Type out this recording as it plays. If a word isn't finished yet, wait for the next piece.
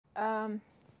Um,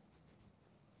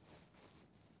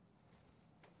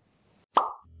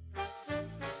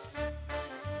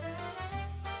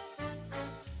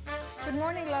 Good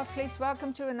morning, lovelies.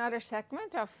 Welcome to another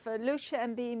segment of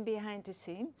Lousje Bean behind the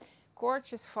scene.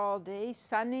 Gorgeous fall day,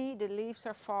 sunny, the leaves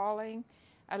are falling.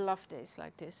 I love days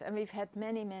like this, and we've had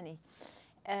many,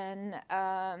 and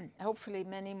hopefully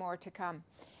many more to come.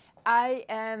 I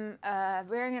am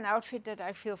wearing an outfit that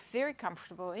I feel very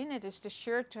comfortable in. It is the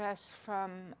shirt dress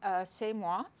from C'est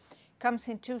Moi. Comes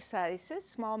in 2 sizes,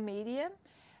 small, medium,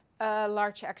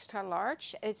 large, extra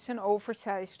large. It's an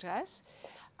oversized dress.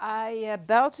 I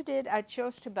belted it. I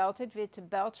chose to belt it with the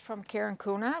belt from Karen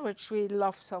Kuna, which we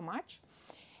love so much.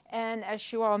 And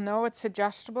as you all know, it's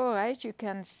adjustable, right? You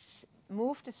can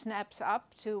move the snaps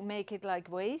up to make it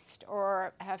like waist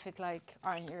or have it like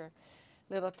on your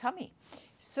little tummy.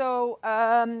 So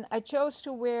I chose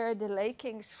to wear the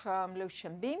leggings from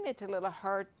Lousje Bean with a little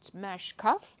heart mesh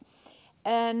cuff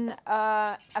and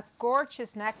a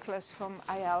gorgeous necklace from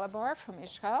Ayala Bar from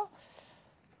Israel.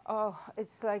 Oh,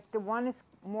 it's like the one is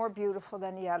more beautiful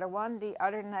than the other one. The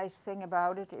other nice thing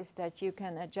about it is that you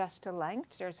can adjust the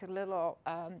length. There's a little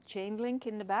chain link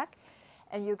in the back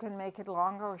and you can make it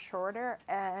longer or shorter.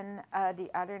 And the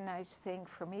other nice thing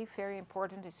for me, very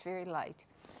important, is very light.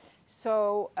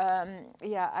 So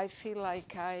yeah, I feel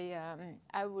like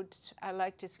I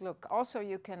like this look. Also,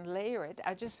 you can layer it.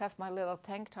 I just have my little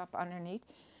tank top underneath,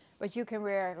 but you can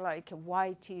wear like a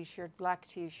white t-shirt, black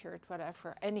t-shirt,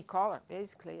 whatever, any color.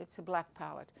 Basically, it's a black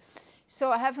palette. So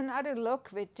I have another look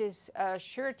with this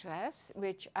shirt dress,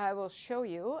 which I will show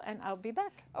you, and I'll be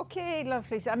back. Okay,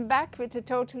 lovelies, I'm back with a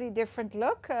totally different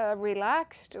look,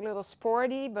 relaxed, a little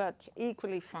sporty, but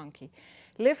equally funky.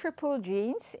 Liverpool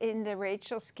jeans in the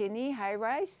Rachel skinny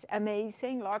high-rise,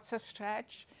 amazing, lots of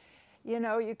stretch. You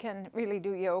know, you can really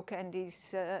do yoga in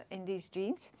these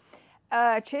jeans.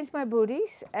 Changed my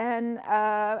booties and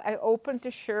I opened the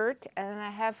shirt and I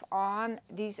have on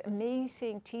these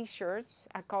amazing t-shirts.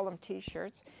 I call them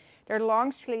t-shirts. They're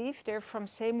long sleeve, they're from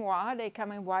C'est Moi. They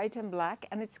come in white and black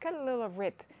and it's got a little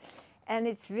rip. And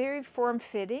it's very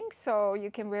form-fitting, so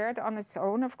you can wear it on its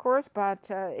own, of course, but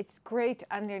it's great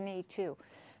underneath too,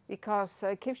 because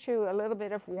it gives you a little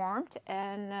bit of warmth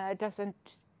and it doesn't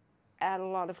add a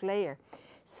lot of layer.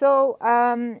 So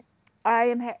I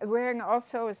am wearing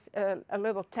also a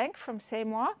little tank from C'est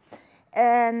Moi,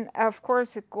 and of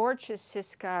course a gorgeous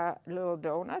Siska little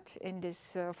donut in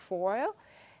this foil,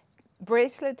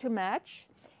 bracelet to match,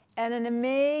 and an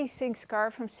amazing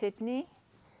scarf from Sydney.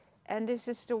 And this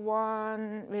is the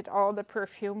one with all the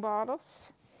perfume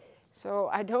bottles. So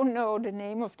I don't know the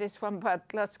name of this one, but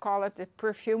let's call it the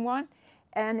perfume one.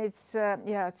 And it's,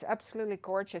 yeah, it's absolutely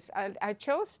gorgeous. I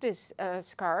chose this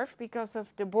scarf because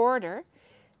of the border,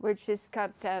 which has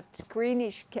got that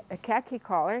greenish khaki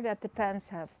color that the pants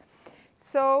have.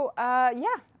 So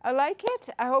yeah, I like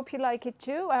it. I hope you like it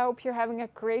too. I hope you're having a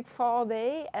great fall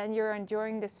day and you're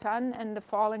enjoying the sun and the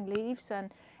falling leaves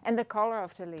and the color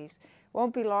of the leaves.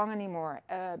 Won't be long anymore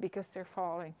because they're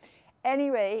falling.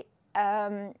 Anyway,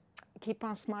 keep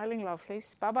on smiling,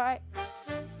 lovelies. Bye-bye.